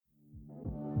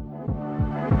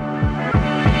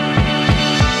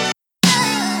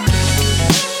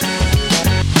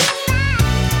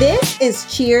is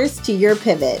Cheers to Your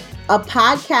Pivot, a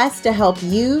podcast to help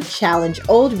you challenge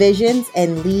old visions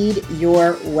and lead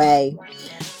your way.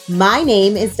 My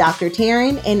name is Dr.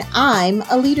 Taryn, and I'm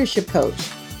a leadership coach.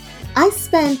 I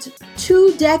spent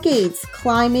 2 decades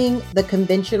climbing the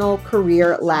conventional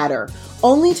career ladder,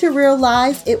 only to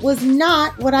realize it was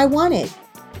not what I wanted.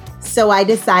 So I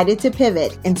decided to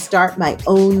pivot and start my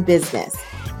own business.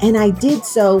 And I did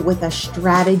so with a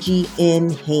strategy in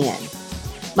hand.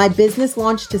 My business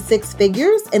launched to 6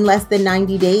 figures in less than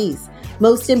 90 days.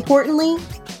 Most importantly,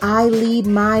 I lead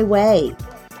my way.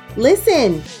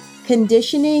 Listen,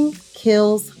 conditioning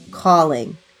kills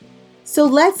calling. So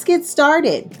let's get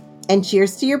started, and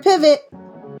cheers to your pivot.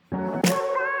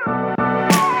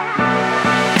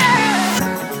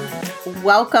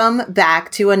 Welcome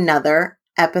back to another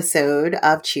episode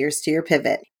of Cheers to Your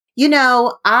Pivot. You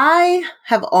know, I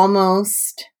have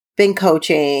almost been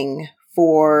coaching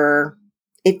for,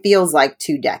 it feels like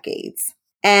 2 decades.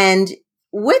 And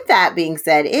with that being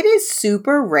said, it is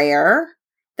super rare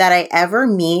that I ever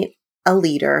meet a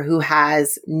leader who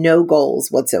has no goals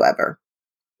whatsoever.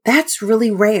 That's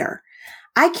really rare.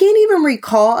 I can't even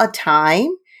recall a time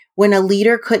when a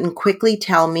leader couldn't quickly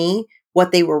tell me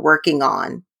what they were working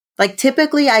on. Like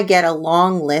typically I get a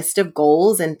long list of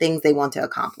goals and things they want to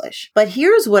accomplish. But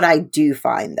here's what I do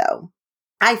find though.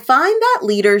 I find that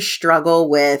leaders struggle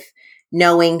with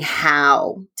knowing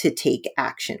how to take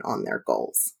action on their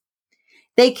goals.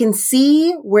 They can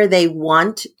see where they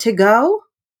want to go,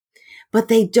 but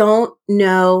they don't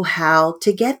know how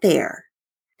to get there.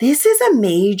 This is a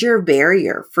major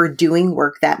barrier for doing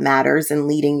work that matters and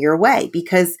leading your way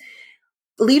because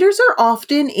leaders are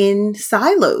often in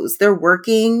silos. They're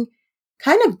working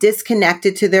kind of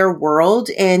disconnected to their world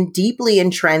and deeply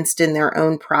entrenched in their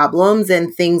own problems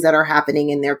and things that are happening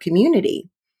in their community.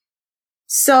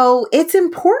 So it's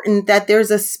important that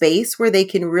there's a space where they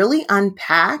can really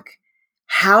unpack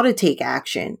how to take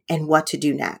action and what to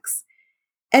do next.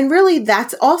 And really,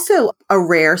 that's also a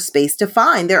rare space to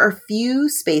find. There are few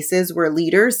spaces where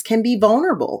leaders can be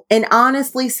vulnerable and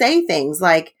honestly say things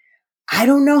like, I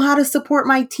don't know how to support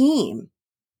my team.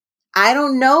 I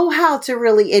don't know how to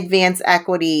really advance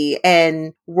equity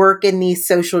and work in these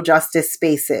social justice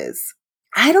spaces.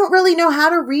 I don't really know how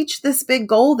to reach this big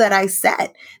goal that I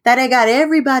set, that I got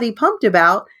everybody pumped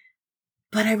about,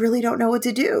 but I really don't know what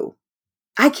to do.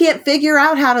 I can't figure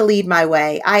out how to lead my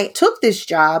way. I took this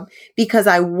job because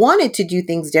I wanted to do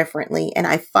things differently, and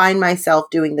I find myself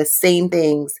doing the same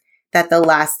things that the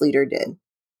last leader did.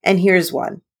 And here's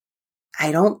one.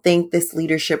 I don't think this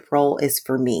leadership role is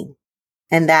for me,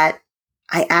 and that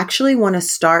I actually want to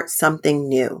start something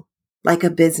new, like a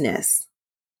business.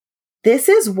 This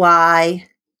is why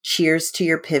Cheers to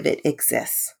Your Pivot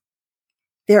exists.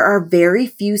 There are very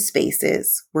few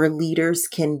spaces where leaders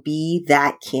can be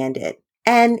that candid.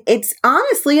 And it's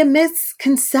honestly a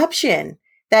misconception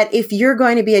that if you're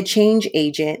going to be a change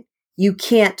agent, you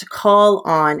can't call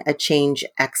on a change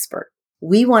expert.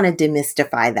 We want to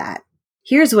demystify that.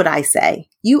 Here's what I say.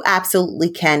 You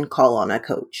absolutely can call on a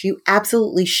coach. You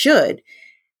absolutely should.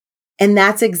 And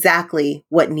that's exactly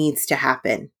what needs to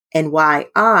happen and why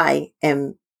I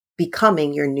am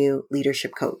becoming your new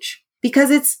leadership coach. Because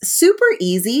it's super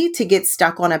easy to get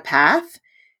stuck on a path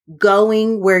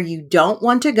going where you don't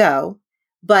want to go,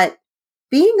 but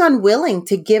being unwilling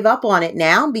to give up on it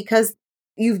now because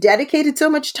you've dedicated so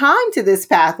much time to this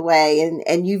pathway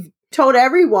and you've told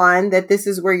everyone that this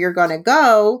is where you're going to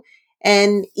go.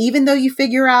 And even though you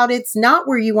figure out it's not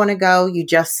where you want to go, you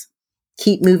just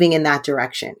keep moving in that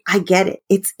direction. I get it.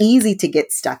 It's easy to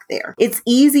get stuck there. It's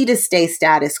easy to stay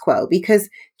status quo because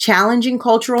challenging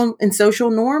cultural and social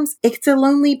norms, it's a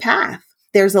lonely path.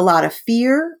 There's a lot of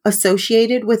fear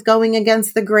associated with going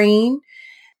against the grain.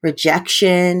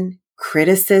 Rejection,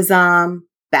 criticism,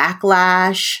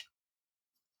 backlash,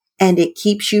 and it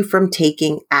keeps you from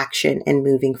taking action and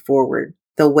moving forward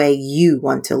the way you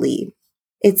want to lead.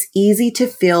 It's easy to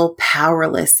feel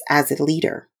powerless as a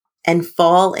leader and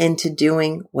fall into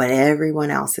doing what everyone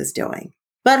else is doing.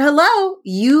 But hello,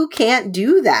 you can't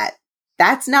do that.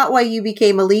 That's not why you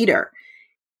became a leader.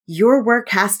 Your work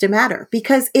has to matter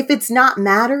because if it's not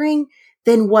mattering,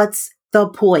 then what's the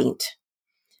point?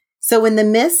 So in the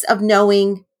midst of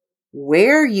knowing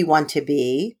where you want to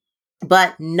be,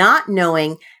 but not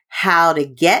knowing how to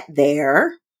get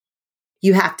there,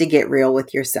 you have to get real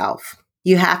with yourself.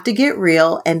 You have to get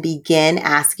real and begin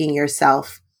asking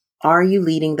yourself, are you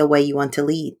leading the way you want to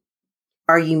lead?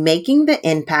 Are you making the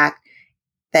impact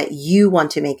that you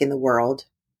want to make in the world?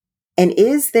 And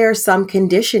is there some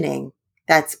conditioning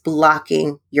that's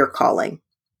blocking your calling?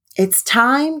 It's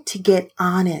time to get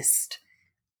honest.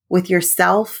 with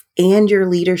yourself and your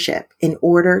leadership in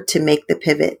order to make the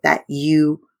pivot that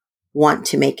you want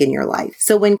to make in your life.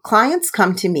 So when clients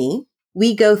come to me,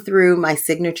 we go through my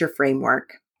signature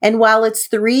framework. And while it's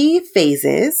 3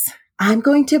 phases, I'm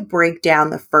going to break down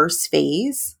the first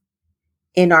phase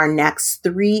in our next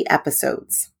 3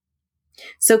 episodes.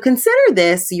 So consider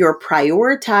this your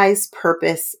prioritized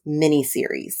purpose mini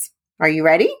series. Are you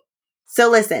ready? So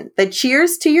listen, the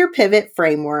Cheers to Your Pivot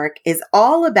framework is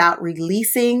all about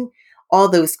releasing all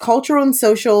those cultural and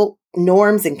social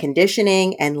norms and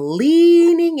conditioning and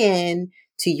leaning in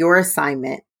to your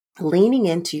assignment, leaning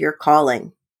into your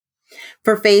calling.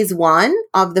 For phase 1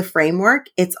 of the framework,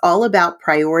 it's all about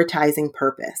prioritizing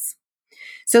purpose.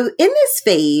 So in this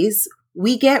phase,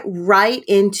 we get right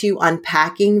into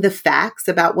unpacking the facts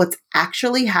about what's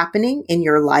actually happening in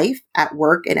your life, at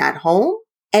work, and at home.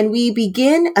 And we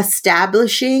begin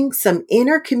establishing some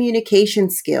inner communication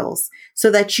skills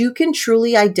so that you can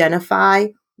truly identify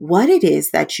what it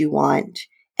is that you want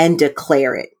and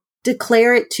declare it.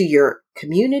 Declare it to your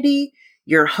community,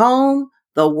 your home,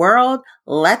 the world.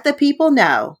 Let the people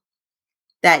know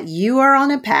that you are on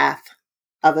a path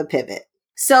of a pivot.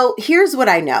 So here's what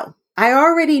I know. I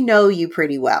already know you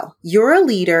pretty well. You're a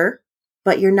leader,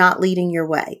 but you're not leading your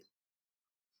way.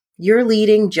 You're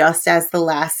leading just as the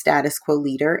last status quo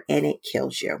leader, and it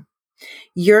kills you.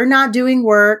 You're not doing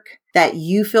work that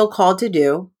you feel called to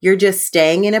do. You're just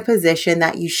staying in a position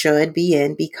that you should be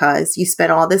in because you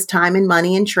spent all this time and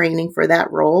money and training for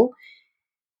that role,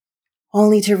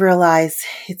 only to realize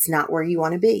it's not where you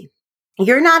want to be.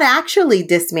 You're not actually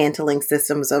dismantling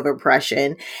systems of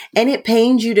oppression, and it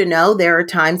pains you to know there are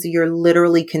times that you're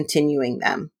literally continuing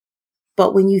them.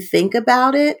 But when you think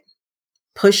about it,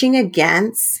 pushing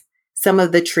against some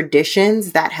of the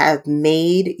traditions that have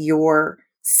made your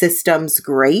systems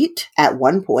great at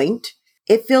one point,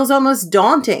 it feels almost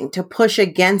daunting to push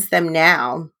against them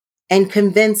now and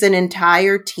convince an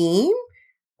entire team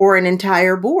or an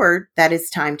entire board that it's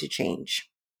time to change.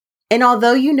 And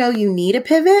although you know you need a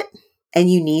pivot and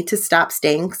you need to stop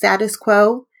staying status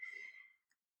quo,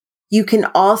 you can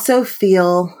also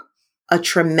feel a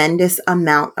tremendous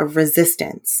amount of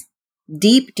resistance,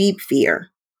 deep, deep fear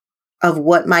of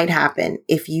what might happen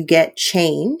if you get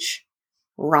change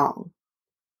wrong.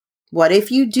 What if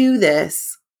you do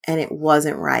this and it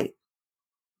wasn't right?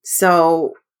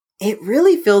 So it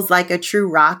really feels like a true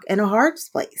rock and a hard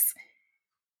place.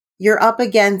 You're up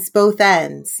against both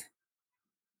ends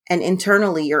and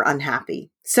internally you're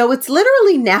unhappy. So it's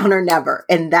literally now or never.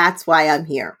 And that's why I'm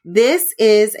here. This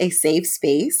is a safe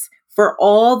space for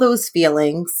all those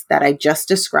feelings that I just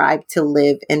described to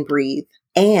live and breathe.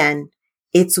 And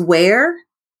it's where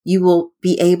you will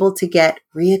be able to get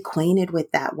reacquainted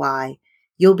with that why.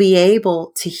 You'll be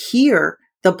able to hear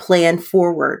the plan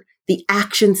forward, the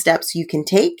action steps you can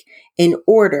take in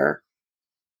order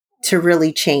to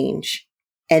really change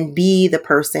and be the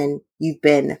person you've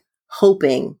been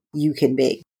hoping you can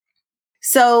be.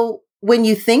 So when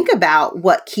you think about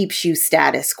what keeps you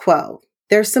status quo,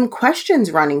 there's some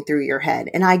questions running through your head,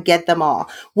 and I get them all.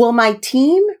 Will my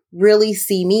team really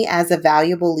see me as a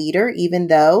valuable leader, even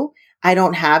though I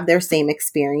don't have their same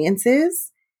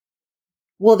experiences?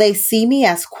 Will they see me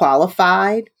as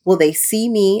qualified? Will they see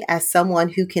me as someone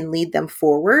who can lead them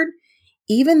forward,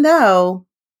 even though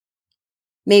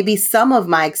maybe some of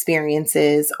my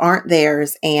experiences aren't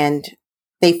theirs and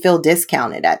they feel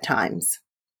discounted at times?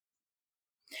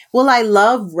 Will I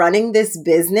love running this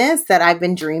business that I've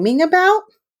been dreaming about?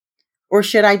 Or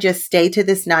should I just stay to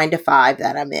this 9-to-5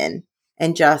 that I'm in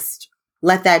and just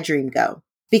let that dream go?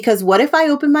 Because what if I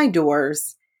open my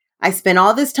doors, I spend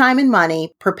all this time and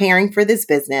money preparing for this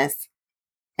business,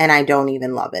 and I don't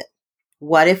even love it?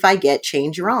 What if I get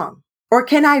change wrong? Or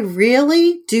can I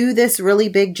really do this really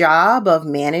big job of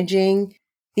managing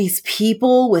these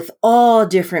people with all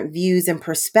different views and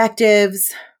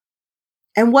perspectives?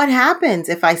 And what happens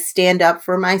if I stand up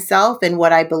for myself and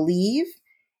what I believe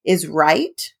is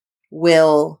right?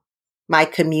 Will my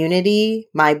community,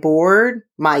 my board,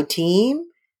 my team,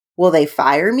 will they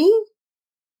fire me?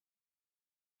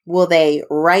 Will they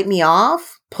write me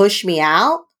off, push me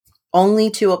out, only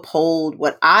to uphold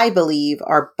what I believe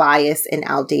are biased and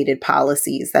outdated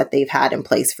policies that they've had in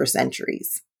place for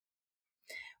centuries?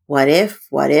 What if,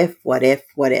 what if, what if,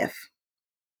 what if?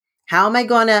 How am I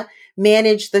going to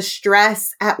manage the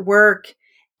stress at work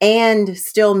and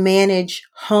still manage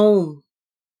home?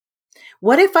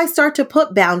 What if I start to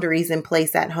put boundaries in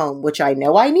place at home, which I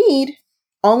know I need,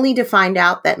 only to find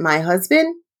out that my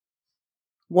husband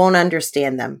won't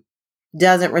understand them,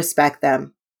 doesn't respect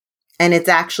them, and it's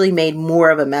actually made more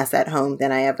of a mess at home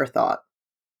than I ever thought?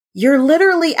 you're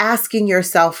literally asking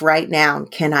yourself right now,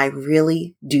 can I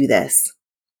really do this?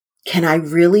 Can I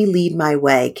really lead my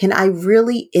way? Can I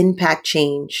really impact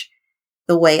change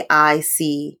the way I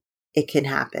see it can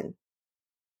happen?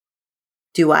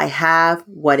 Do I have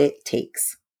what it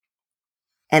takes?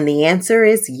 And the answer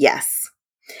is yes.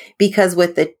 Because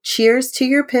with the Cheers to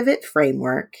Your Pivot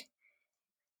framework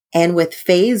and with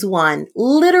phase 1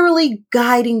 literally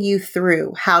guiding you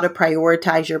through how to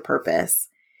prioritize your purpose,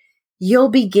 you'll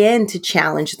begin to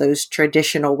challenge those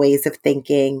traditional ways of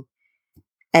thinking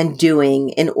and doing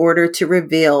in order to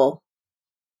reveal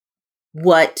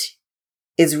what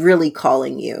is really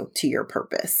calling you to your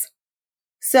purpose.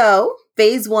 So,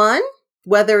 phase 1,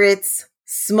 whether it's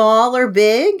small or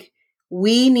big,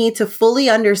 we need to fully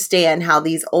understand how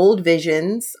these old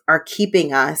visions are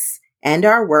keeping us and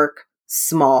our work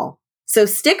small. So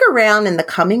stick around in the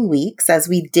coming weeks as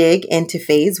we dig into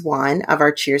phase 1 of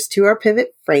our Cheers to Our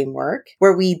Pivot framework,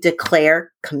 where we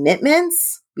declare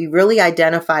commitments. We really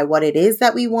identify what it is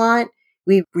that we want.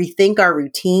 We rethink our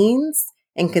routines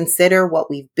and consider what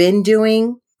we've been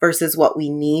doing versus what we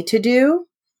need to do.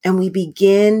 And we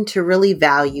begin to really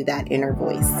value that inner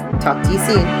voice. Talk to you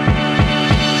soon.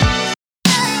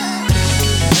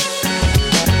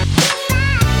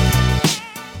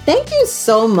 Thank you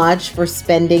so much for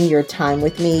spending your time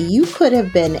with me. You could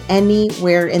have been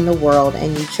anywhere in the world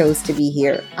and you chose to be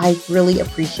here. I really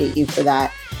appreciate you for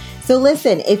that. So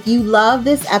listen, if you love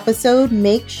this episode,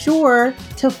 make sure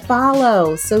to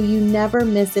follow so you never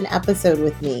miss an episode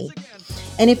with me.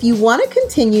 And if you want to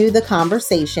continue the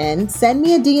conversation, send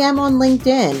me a DM on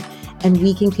LinkedIn and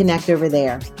we can connect over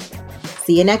there.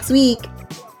 See you next week.